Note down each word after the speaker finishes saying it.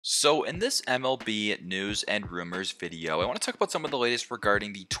So in this MLB News and Rumors video, I want to talk about some of the latest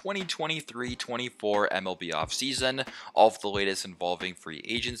regarding the 2023-24 MLB offseason, all of the latest involving free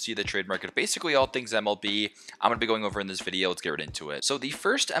agency, the trade market, basically all things MLB. I'm going to be going over in this video. Let's get right into it. So the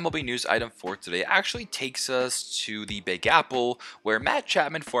first MLB news item for today actually takes us to the Big Apple, where Matt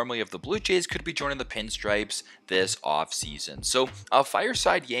Chapman, formerly of the Blue Jays, could be joining the Pinstripes this offseason. So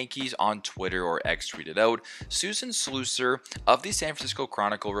Fireside Yankees on Twitter or X tweeted out, Susan Slusser of the San Francisco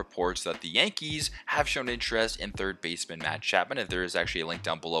Chronicle reports that the Yankees have shown interest in third baseman Matt Chapman. And there is actually a link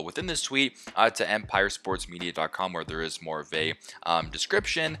down below within this tweet to empiresportsmedia.com where there is more of a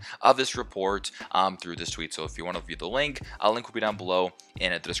description of this report through this tweet. So if you want to view the link, a link will be down below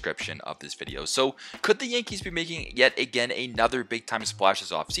in the description of this video. So could the Yankees be making yet again another big time splash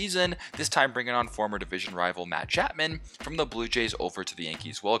this offseason, this time bringing on former division rival Matt Chapman from the Blue Jays over to the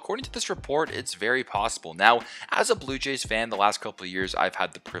Yankees? Well, according to this report, it's very possible. Now, as a Blue Jays fan, the last couple of years, I've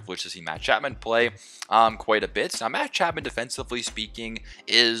had the privilege to see Matt Chapman play quite a bit. Now, Matt Chapman, defensively speaking,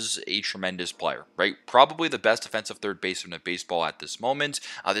 is a tremendous player, right? Probably the best defensive third baseman in baseball at this moment.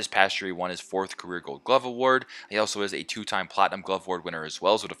 This past year, he won his fourth career Gold Glove award. He also is a two-time Platinum Glove Award winner as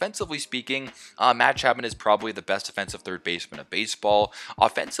well. So defensively speaking, Matt Chapman is probably the best defensive third baseman of baseball.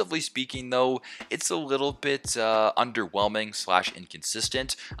 Offensively speaking, though, it's a little bit underwhelming /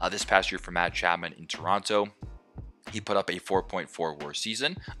 inconsistent. This past year for Matt Chapman in Toronto, he put up a 4.4 WAR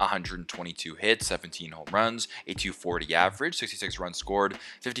season, 122 hits, 17 home runs, a 240 average, 66 runs scored,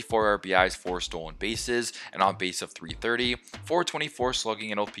 54 RBIs, 4 stolen bases, an on base of 330, 424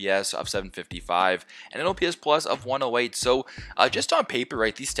 slugging, an OPS of 755, and an OPS plus of 108. So just on paper,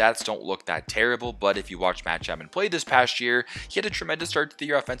 right, these stats don't look that terrible, but if you watch Matt Chapman play this past year, he had a tremendous start to the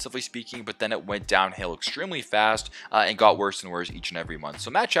year offensively speaking, but then it went downhill extremely fast and got worse and worse each and every month. So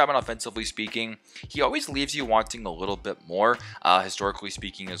Matt Chapman, offensively speaking, he always leaves you wanting a little bit more, historically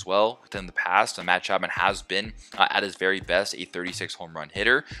speaking as well. Within the past, Matt Chapman has been at his very best a 36 home run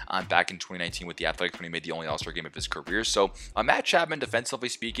hitter back in 2019 with the Athletics when he made the only All-Star game of his career. So Matt Chapman, defensively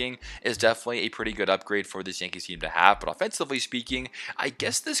speaking, is definitely a pretty good upgrade for this Yankees team to have. But offensively speaking, I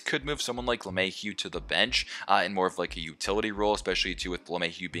guess this could move someone like LeMahieu to the bench in more of like a utility role, especially too with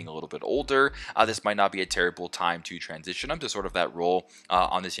LeMahieu being a little bit older. This might not be a terrible time to transition him to sort of that role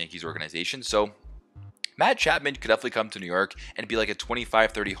on this Yankees organization. So Matt Chapman could definitely come to New York and be like a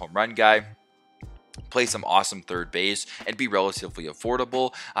 25-30 home run guy, play some awesome third base, and be relatively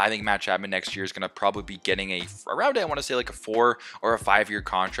affordable. I think Matt Chapman next year is going to probably be getting around, I want to say like a 4 or a 5 year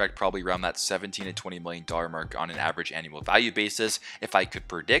contract, probably around that $17 to $20 million mark on an average annual value basis, if I could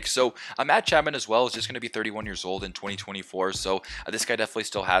predict. So Matt Chapman as well is just going to be 31 years old in 2024. So this guy definitely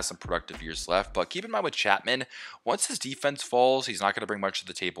still has some productive years left. But keep in mind with Chapman, once his defense falls, he's not going to bring much to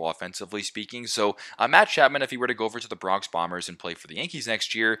the table offensively speaking. So Matt Chapman, if he were to go over to the Bronx Bombers and play for the Yankees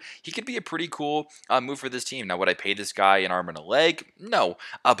next year, he could be a pretty cool move for this team. Now, would I pay this guy an arm and a leg? No.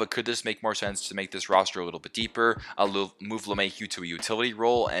 But could this make more sense to make this roster a little bit deeper, move LeMahieu to a utility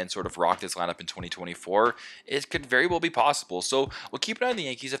role, and sort of rock this lineup in 2024? It could very well be possible. So we'll keep an eye on the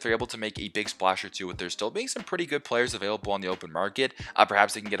Yankees if they're able to make a big splash or two with there still being some pretty good players available on the open market.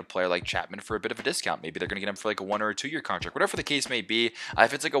 Perhaps they can get a player like Chapman for a bit of a discount. Maybe they're going to get him for like a 1 or a 2 year contract. Whatever the case may be,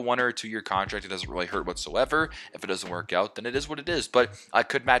 if it's like a 1 or a 2 year contract, it doesn't really hurt whatsoever. If it doesn't work out, then it is what it is. But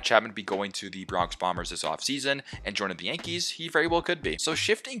could Matt Chapman be going to the Bronx Bombers this offseason and joining the Yankees? He very well could be. So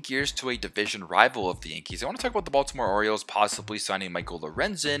shifting gears to a division rival of the Yankees, I want to talk about the Baltimore Orioles possibly signing Michael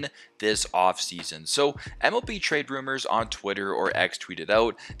Lorenzen this offseason. So MLB Trade Rumors on Twitter or X tweeted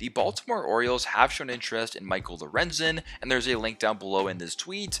out, the Baltimore Orioles have shown interest in Michael Lorenzen, and there's a link down below in this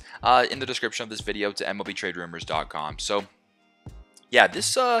tweet in the description of this video to MLBTradeRumors.com. So yeah,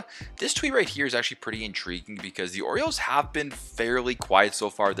 this tweet right here is actually pretty intriguing because the Orioles have been fairly quiet so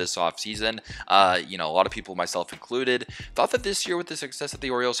far this offseason. A lot of people, myself included, thought that this year with the success that the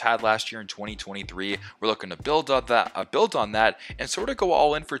Orioles had last year in 2023, we're looking to build on that, and sort of go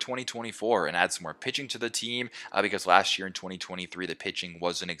all in for 2024 and add some more pitching to the team because last year in 2023, the pitching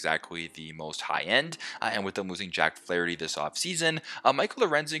wasn't exactly the most high end, and with them losing Jack Flaherty this offseason, Michael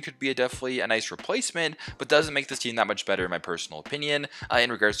Lorenzen could be definitely a nice replacement, but doesn't make this team that much better in my personal opinion.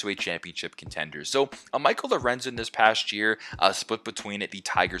 In regards to a championship contender. So Michael Lorenzen this past year, split between the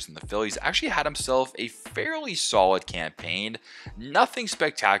Tigers and the Phillies, actually had himself a fairly solid campaign. Nothing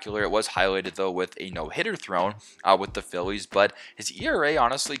spectacular. It was highlighted though with a no-hitter thrown with the Phillies, but his ERA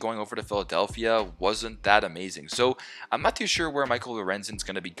honestly going over to Philadelphia wasn't that amazing. So I'm not too sure where Michael Lorenzen's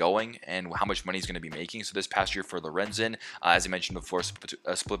going to be going and how much money he's going to be making. So this past year for Lorenzen, as I mentioned before,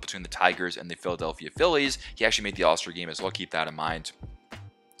 split between the Tigers and the Philadelphia Phillies. He actually made the All-Star game as well. Keep that in mind.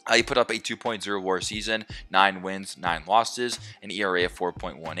 He put up a 2.0 WAR season, 9 wins, 9 losses, an ERA of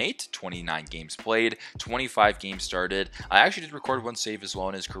 4.18, 29 games played, 25 games started. I actually did record one save as well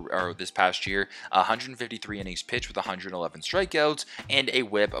in his career this past year. 153 innings pitched with 111 strikeouts and a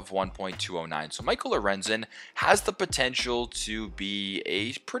WHIP of 1.209. So Michael Lorenzen has the potential to be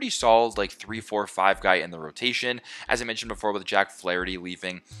a pretty solid like 3, 4, 5 guy in the rotation. As I mentioned before, with Jack Flaherty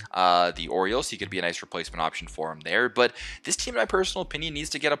leaving the Orioles, he could be a nice replacement option for him there. But this team, in my personal opinion, needs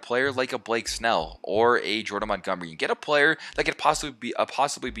to get a player like a Blake Snell or a Jordan Montgomery and get a player that could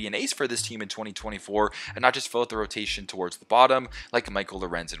possibly be an ace for this team in 2024 and not just fill out the rotation towards the bottom like Michael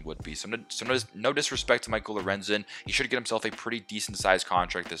Lorenzen would be. So no disrespect to Michael Lorenzen. He should get himself a pretty decent sized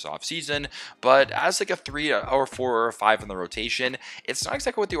contract this offseason, but as like a 3 or 4 or a 5 in the rotation, it's not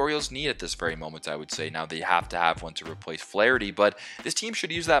exactly what the Orioles need at this very moment, I would say. Now they have to have one to replace Flaherty, but this team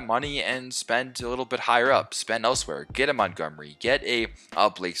should use that money and spend a little bit higher up, spend elsewhere, get a Montgomery, get a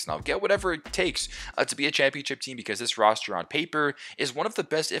Blake Snell, get whatever it takes to be a championship team, because this roster on paper is one of the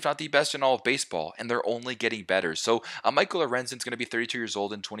best, if not the best, in all of baseball, and they're only getting better. So Michael Lorenzen's going to be 32 years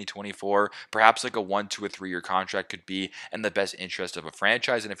old in 2024. Perhaps like a 1, 2, or 3 year contract could be in the best interest of a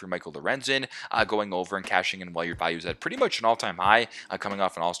franchise. And if you're Michael Lorenzen, going over and cashing in while your value is at pretty much an all-time high, coming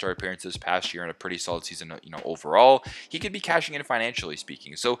off an all-star appearance this past year and a pretty solid season, overall, he could be cashing in financially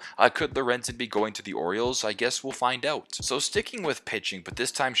speaking. So could Lorenzen be going to the Orioles? I guess we'll find out. So sticking with pitching, but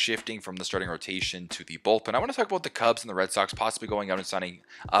this time shifting from the starting rotation to the bullpen, I want to talk about the Cubs and the Red Sox possibly going out and signing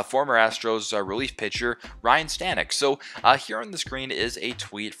former Astros relief pitcher Ryne Stanek. So here on the screen is a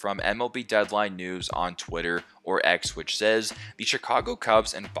tweet from MLB Deadline News on Twitter, or X, which says the Chicago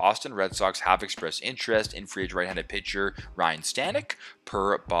Cubs and Boston Red Sox have expressed interest in free agent right-handed pitcher Ryne Stanek,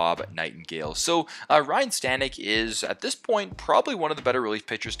 per Bob Nightingale. So Ryne Stanek is at this point probably one of the better relief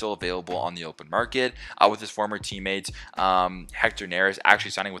pitchers still available on the open market, with his former teammates Hector Neris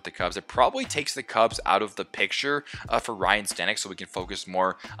actually signing with the Cubs. It probably takes the Cubs out of the picture for Ryne Stanek, so we can focus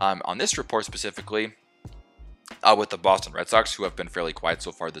more on this report specifically. With the Boston Red Sox, who have been fairly quiet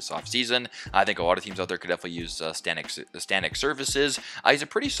so far this offseason. I think a lot of teams out there could definitely use Stanek services. He's a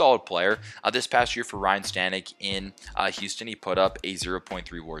pretty solid player. This past year for Ryne Stanek in Houston, he put up a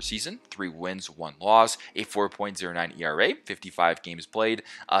 0.3 WAR season, 3 wins, 1 loss, a 4.09 ERA, 55 games played,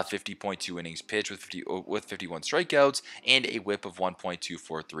 50.2 innings pitched with 51 strikeouts, and a WHIP of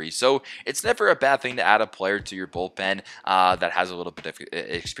 1.243. So it's never a bad thing to add a player to your bullpen that has a little bit of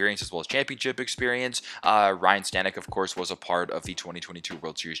experience as well as championship experience. Ryne Stanek, of course, was a part of the 2022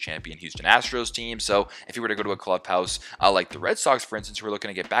 World Series champion Houston Astros team. So if he were to go to a clubhouse like the Red Sox, for instance, who are looking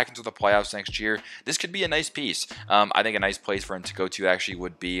to get back into the playoffs next year, this could be a nice piece. I think a nice place for him to go to actually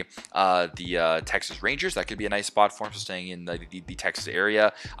would be the Texas Rangers. That could be a nice spot for him, so staying in the Texas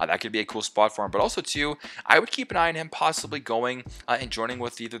area. That could be a cool spot for him. But also, too, I would keep an eye on him possibly going and joining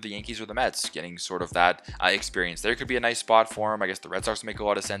with either the Yankees or the Mets, getting sort of that experience. There could be a nice spot for him. I guess the Red Sox make a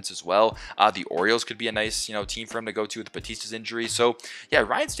lot of sense as well. The Orioles could be a nice, team for him to go to with Batista's injury. So yeah,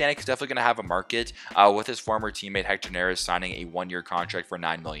 Ryne Stanek is definitely going to have a market with his former teammate Hector Neris signing a 1-year contract for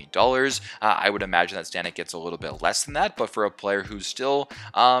 $9 million. I would imagine that Stanek gets a little bit less than that, but for a player who's still,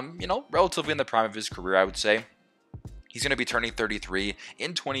 relatively in the prime of his career, I would say, he's going to be turning 33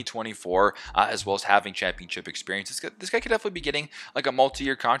 in 2024, as well as having championship experience. This guy could definitely be getting like a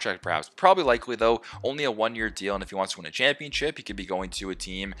multi-year contract, perhaps. Probably likely, though, only a 1-year deal. And if he wants to win a championship, he could be going to a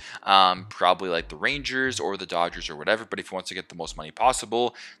team probably like the Rangers or the Dodgers or whatever. But if he wants to get the most money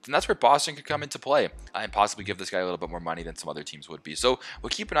possible, then that's where Boston could come into play and possibly give this guy a little bit more money than some other teams would be. So we'll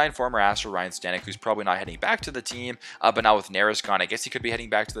keep an eye on former Astro Ryne Stanek, who's probably not heading back to the team. But now with Neris gone, I guess he could be heading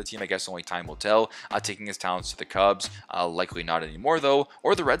back to the team. I guess only time will tell. Taking his talents to the Cubs. Likely not anymore, though,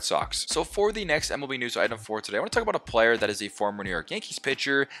 or the Red Sox. So for the next MLB news item for today, I want to talk about a player that is a former New York Yankees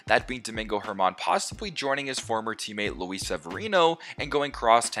pitcher, that being Domingo Germán, possibly joining his former teammate Luis Severino and going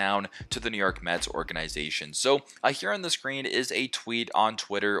crosstown to the New York Mets organization. So here on the screen is a tweet on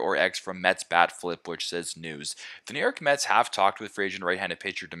Twitter, or X, from Mets Bat Flip, which says news. The New York Mets have talked with free agent right-handed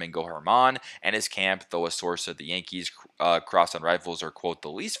pitcher Domingo Germán and his camp, though a source said the Yankees crosstown rivals are, quote,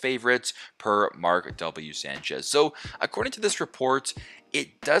 the least favorites, per Mark W. Sanchez. So according to this report,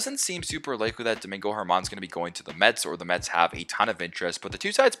 it doesn't seem super likely that Domingo Germán's going to be going to the Mets, or the Mets have a ton of interest, but the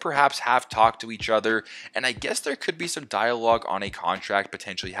two sides perhaps have talked to each other, and I guess there could be some dialogue on a contract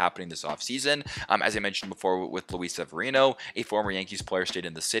potentially happening this offseason. As I mentioned before with Luis Severino, a former Yankees player stayed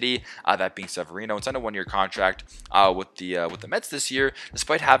in the city, that being Severino. It's on a 1-year contract with the Mets this year,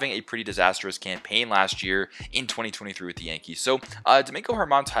 despite having a pretty disastrous campaign last year in 2023 with the Yankees. So Domingo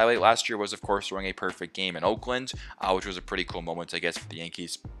Germán's highlight last year was, of course, throwing a perfect game in Oakland, which was a pretty cool moment, I guess, for the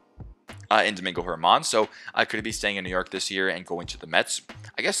Yankees. in Domingo Germán. So could he be staying in New York this year and going to the Mets?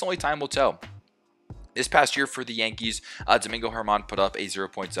 I guess only time will tell. This past year for the Yankees, Domingo Germán put up a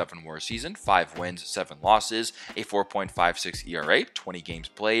 0.7 WAR season, 5 wins, 7 losses, a 4.56 ERA, 20 games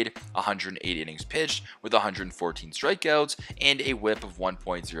played, 108 innings pitched with 114 strikeouts, and a WHIP of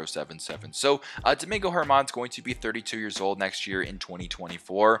 1.077. So Domingo Germán's going to be 32 years old next year in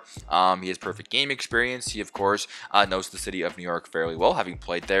 2024. He has perfect game experience. He, of course, knows the city of New York fairly well, having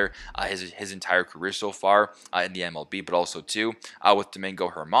played there his entire career so far in the MLB, but also, too, with Domingo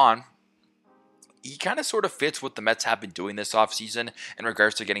Germán, he kind of sort of fits what the Mets have been doing this offseason in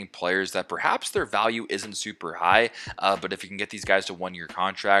regards to getting players that perhaps their value isn't super high, but if you can get these guys to one-year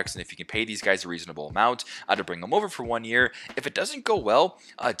contracts and if you can pay these guys a reasonable amount to bring them over for 1 year, if it doesn't go well,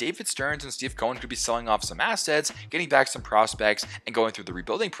 David Stearns and Steve Cohen could be selling off some assets, getting back some prospects, and going through the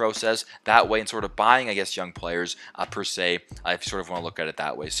rebuilding process that way and sort of buying, I guess, young players per se, if you sort of want to look at it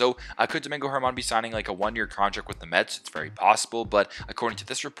that way. So could Domingo Germán be signing like a 1-year contract with the Mets? It's very possible, but according to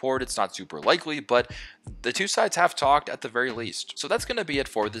this report, it's not super likely, but the two sides have talked at the very least. So that's going to be it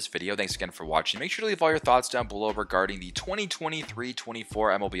for this video. Thanks again for watching. Make sure to leave all your thoughts down below regarding the 2023-24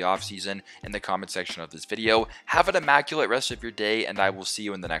 MLB offseason in the comment section of this video. Have an immaculate rest of your day, and I will see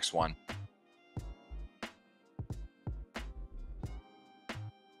you in the next one.